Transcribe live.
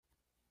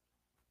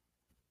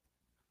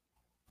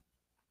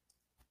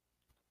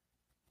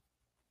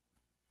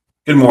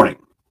Good morning.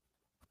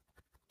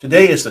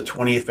 Today is the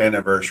 20th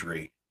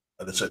anniversary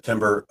of the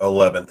September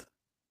 11th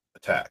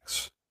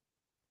attacks.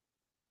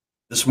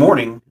 This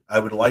morning, I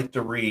would like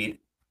to read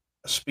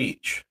a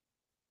speech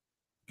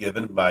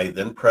given by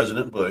then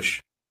President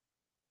Bush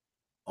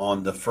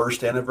on the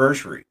first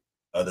anniversary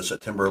of the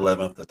September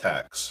 11th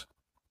attacks.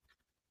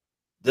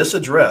 This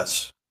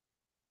address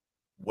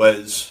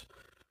was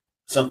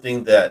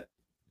something that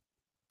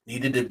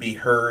needed to be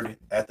heard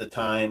at the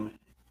time,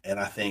 and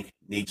I think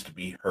needs to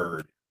be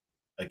heard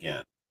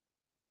again.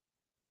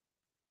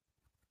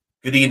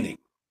 Good evening.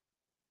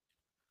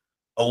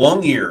 A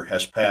long year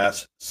has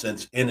passed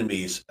since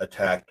enemies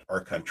attacked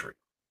our country.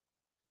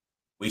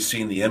 We've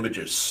seen the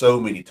images so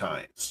many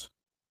times.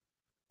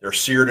 They're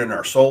seared in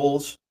our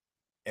souls,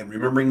 and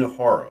remembering the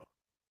horror,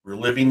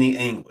 reliving the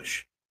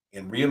anguish,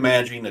 and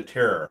reimagining the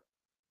terror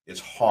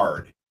is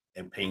hard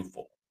and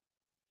painful.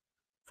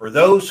 For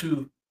those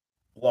who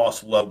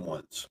lost loved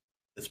ones,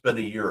 it's been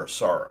a year of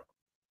sorrow,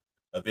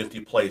 of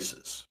empty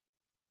places,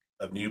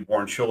 of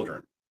newborn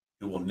children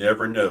who will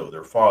never know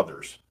their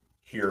fathers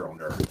here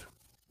on earth.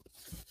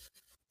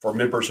 For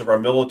members of our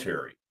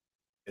military,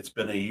 it's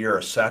been a year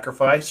of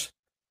sacrifice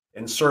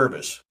and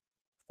service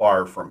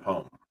far from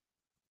home.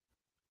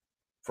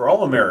 For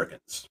all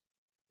Americans,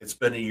 it's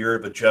been a year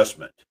of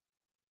adjustment,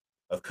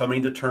 of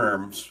coming to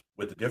terms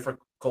with the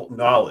difficult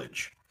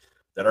knowledge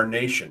that our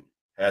nation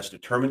has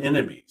determined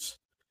enemies,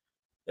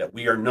 that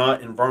we are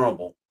not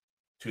invulnerable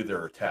to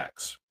their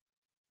attacks.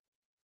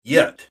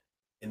 Yet,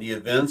 in the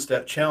events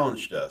that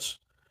challenged us,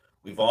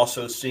 we've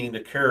also seen the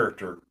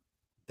character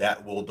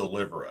that will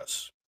deliver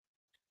us.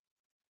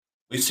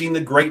 We've seen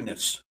the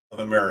greatness of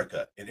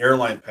America in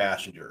airline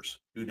passengers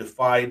who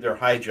defied their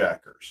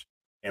hijackers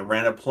and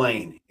ran a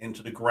plane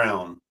into the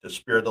ground to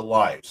spare the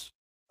lives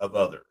of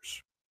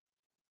others.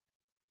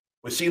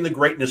 We've seen the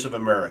greatness of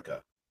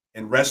America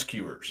in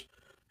rescuers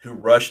who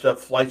rushed up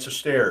flights of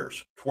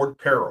stairs toward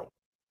peril,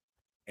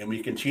 and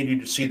we continue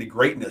to see the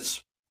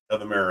greatness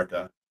of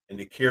America in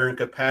the care and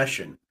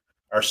compassion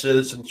our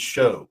citizens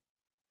show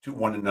to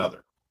one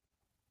another.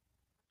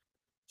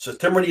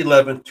 September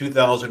 11th,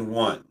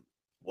 2001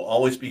 will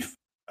always be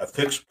a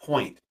fixed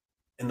point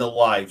in the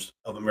lives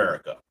of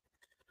America.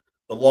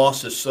 The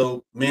loss of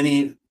so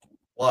many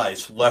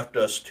lives left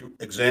us to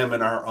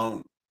examine our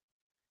own.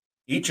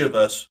 Each of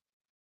us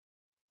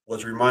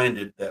was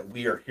reminded that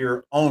we are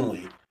here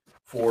only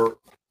for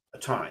a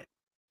time.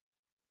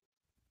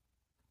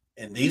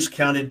 And these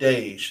counted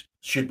days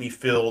should be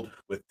filled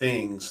with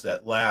things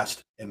that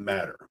last and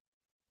matter.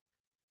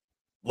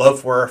 Love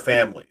for our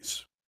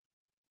families,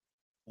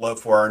 love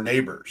for our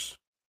neighbors,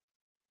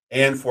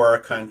 and for our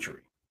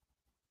country.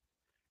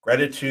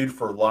 Gratitude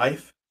for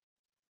life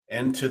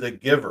and to the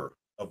giver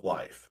of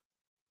life.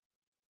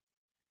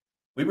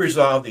 We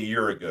resolved a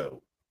year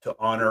ago to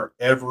honor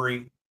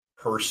every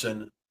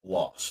person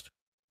lost.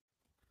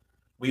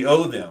 We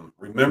owe them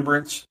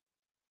remembrance,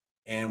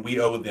 and we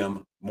owe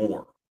them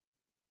more.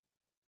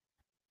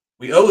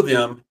 We owe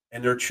them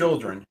and their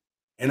children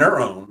and our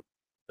own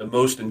the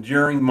most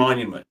enduring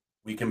monument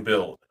we can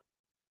build,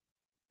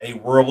 a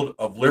world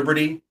of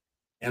liberty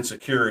and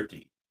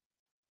security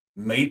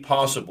made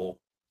possible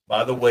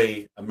by the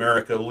way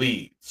America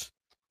leads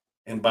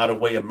and by the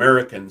way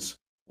Americans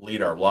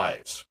lead our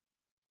lives.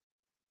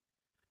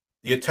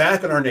 The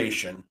attack on our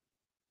nation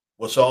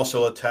was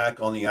also an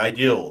attack on the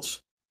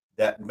ideals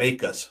that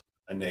make us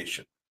a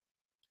nation.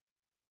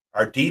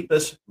 Our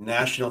deepest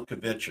national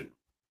conviction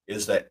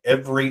is that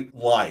every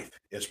life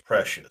is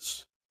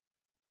precious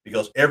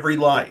because every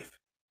life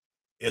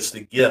is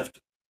the gift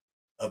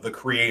of the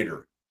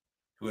Creator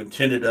who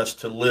intended us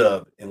to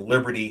live in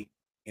liberty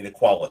and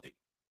equality.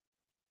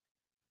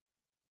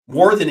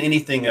 More than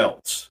anything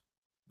else,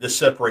 this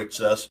separates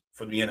us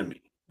from the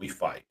enemy we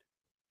fight.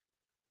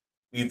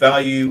 We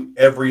value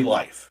every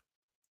life.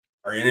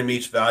 Our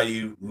enemies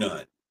value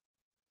none,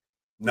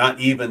 not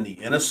even the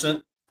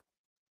innocent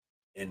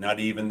and not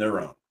even their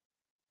own.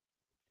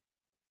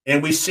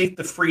 And we seek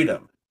the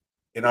freedom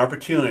and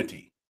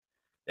opportunity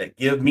that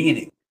give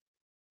meaning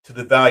to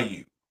the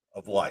value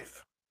of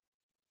life.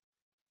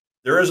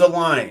 There is a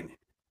line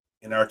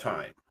in our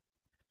time,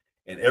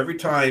 and every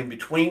time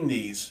between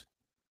these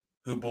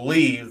who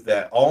believe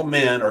that all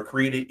men are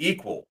created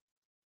equal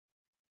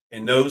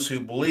and those who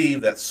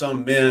believe that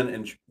some men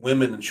and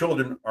women and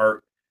children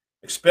are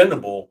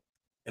expendable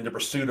in the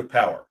pursuit of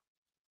power.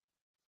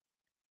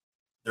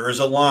 There is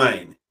a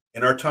line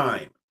in our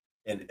time,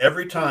 and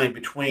every time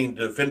between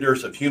the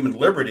defenders of human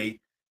liberty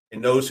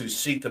and those who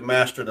seek to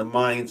master the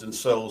minds and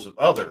souls of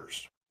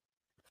others.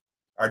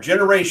 Our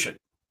generation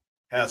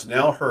has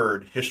now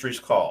heard history's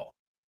call,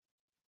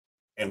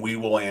 and we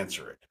will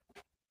answer it.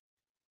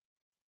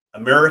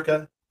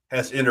 America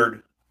has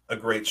entered a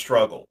great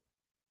struggle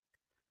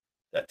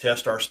that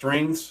tests our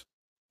strengths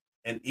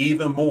and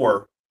even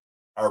more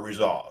our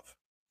resolve.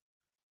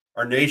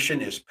 Our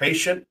nation is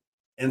patient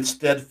and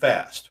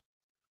steadfast.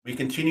 We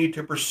continue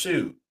to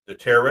pursue the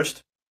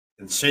terrorists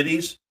in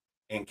cities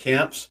and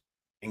camps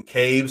and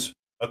caves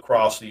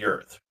across the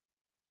earth.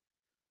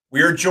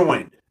 We are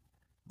joined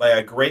by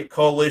a great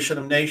coalition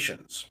of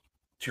nations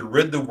to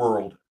rid the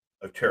world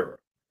of terror.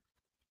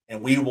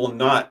 And we will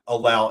not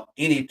allow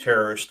any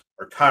terrorist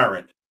or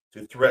tyrant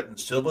to threaten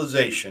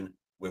civilization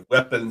with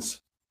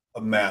weapons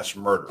of mass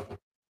murder.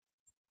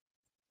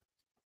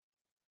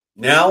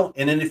 Now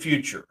and in the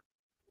future,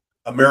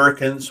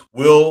 Americans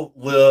will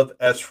live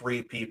as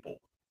free people,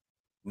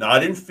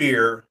 not in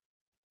fear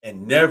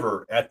and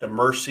never at the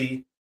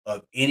mercy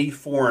of any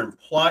foreign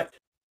plot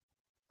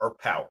or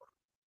power.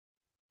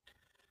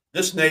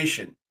 This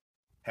nation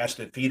has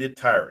defeated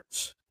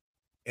tyrants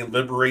and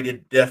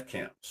liberated death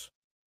camps,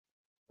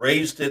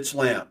 raised its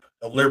lamp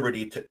of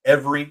liberty to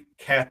every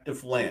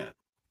captive land.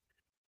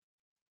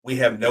 We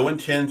have no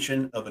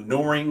intention of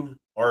ignoring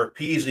or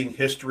appeasing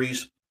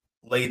history's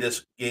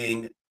latest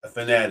gang of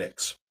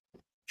fanatics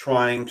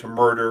trying to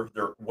murder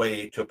their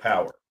way to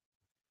power.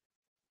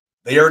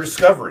 They are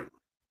discovering,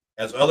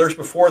 as others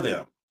before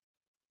them,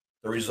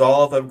 the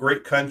resolve of a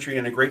great country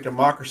and a great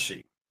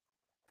democracy.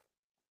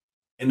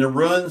 In the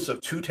ruins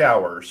of two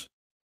towers,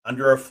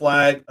 under a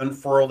flag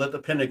unfurled at the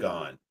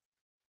Pentagon,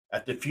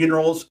 at the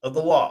funerals of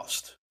the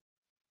lost,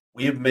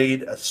 we have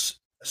made a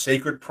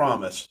sacred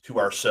promise to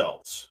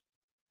ourselves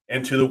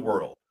and to the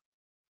world.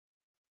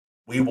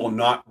 We will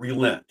not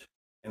relent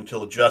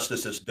until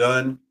justice is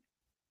done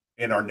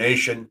and our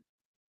nation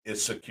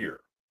is secure.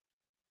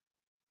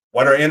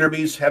 What our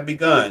enemies have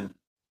begun,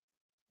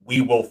 we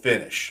will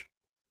finish.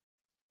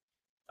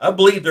 I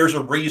believe there's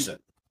a reason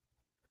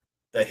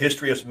that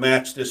history has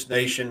matched this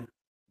nation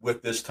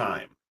with this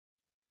time.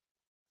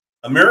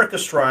 America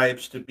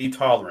strives to be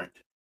tolerant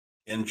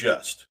and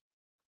just.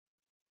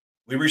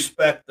 We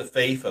respect the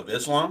faith of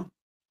Islam,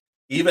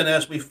 even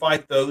as we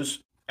fight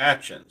those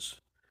actions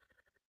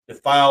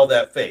defile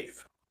that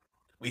faith.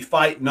 We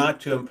fight not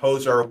to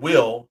impose our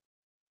will,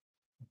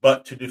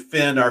 but to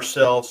defend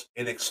ourselves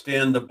and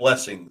extend the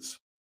blessings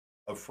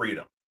of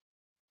freedom.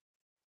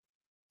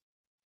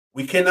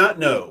 We cannot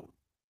know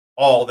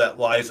all that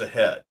lies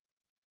ahead.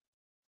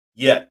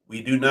 Yet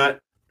we do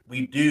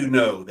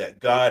know that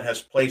God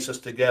has placed us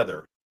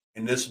together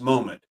in this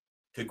moment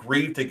to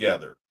grieve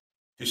together,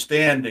 to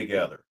stand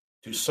together,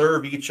 to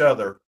serve each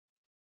other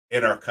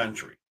in our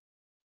country.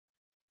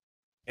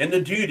 And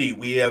the duty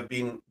we have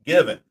been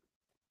given,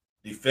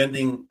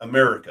 defending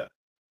America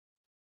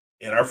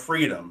and our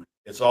freedom,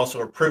 is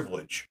also a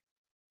privilege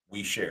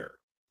we share.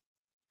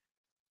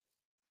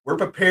 We're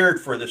prepared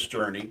for this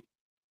journey,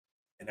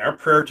 and our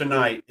prayer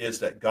tonight is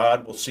that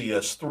God will see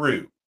us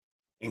through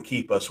and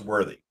keep us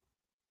worthy.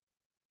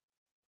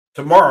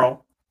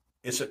 Tomorrow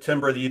is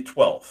September the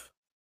 12th.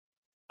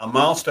 A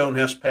milestone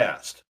has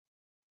passed.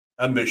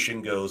 A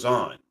mission goes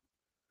on.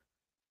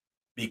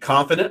 Be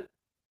confident.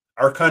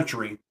 Our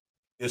country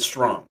is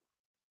strong.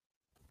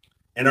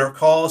 And our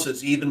cause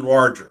is even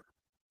larger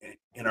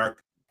than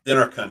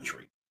our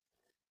country.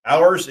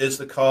 Ours is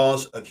the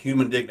cause of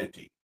human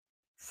dignity,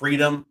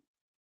 freedom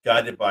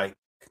guided by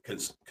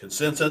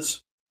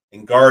consensus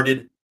and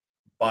guarded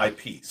by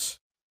peace.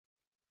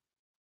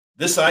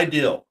 This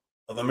ideal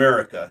of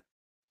America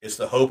is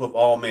the hope of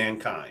all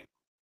mankind.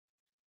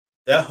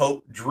 That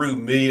hope drew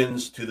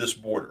millions to this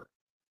border.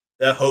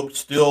 That hope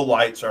still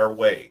lights our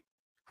way,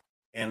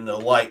 and the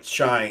light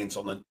shines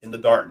in the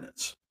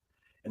darkness,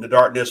 and the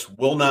darkness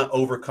will not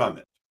overcome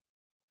it.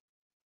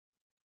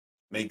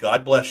 May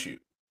God bless you,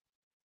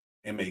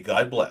 and may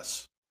God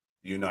bless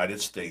the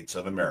United States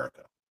of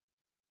America.